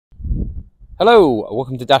Hello,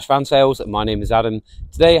 welcome to Dash Van Sales. My name is Adam.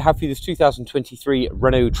 Today I have for you this 2023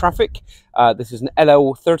 Renault Trafic. This is an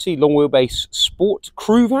LL30 long wheelbase sport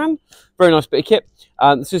crew van. Very nice bit of kit.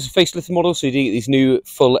 This is a facelift model, so you do get these new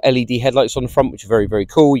full LED headlights on the front, which are very, very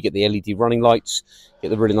cool. You get the LED running lights, you get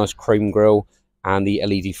the really nice chrome grille, and the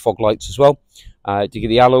LED fog lights as well. You get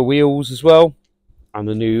the alloy wheels as well, and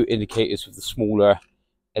the new indicators with the smaller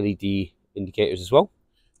LED indicators as well.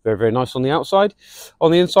 Very, very nice on the outside.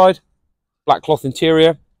 On the inside, black cloth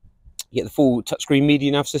interior. You get the full touchscreen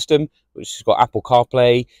media nav system, which has got Apple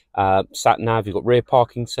CarPlay, sat nav. You've got rear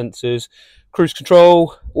parking sensors, cruise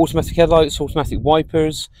control, automatic headlights, automatic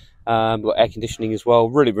wipers. We've got air conditioning as well.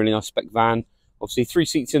 Really, really nice spec van. Obviously 3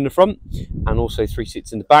 seats in the front and also 3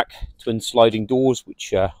 seats in the back. Twin sliding doors,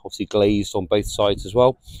 which obviously glazed on both sides as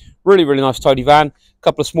well. Really, really nice tidy van. A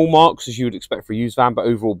couple of small marks as you would expect for a used van, but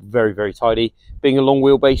overall very, very tidy. Being a long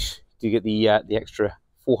wheelbase, you get the extra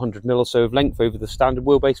 400 mil or so of length over the standard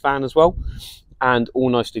wheelbase van as well, and all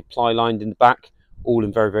nicely ply lined in the back, all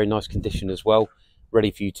in very, very nice condition as well,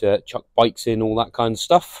 ready for you to chuck bikes in, all that kind of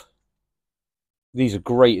stuff. These are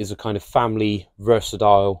great as a kind of family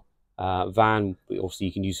versatile van. Obviously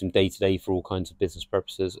you can use them day to day for all kinds of business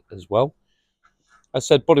purposes as well. As I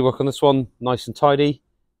said, bodywork on this one nice and tidy,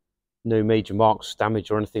 no major marks,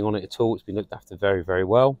 damage or anything on it at all. It's been looked after very, very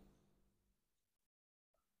well.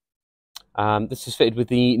 This is fitted with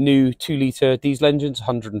the new 2-litre diesel engines,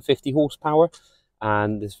 150 horsepower,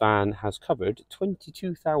 and this van has covered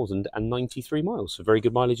 22,093 miles, so very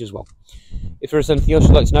good mileage as well. If there is anything else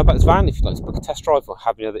you'd like to know about this van, if you'd like to book a test drive or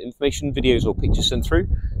have any other information, videos or pictures sent through,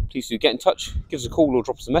 please do get in touch, give us a call or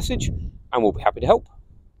drop us a message, and we'll be happy to help.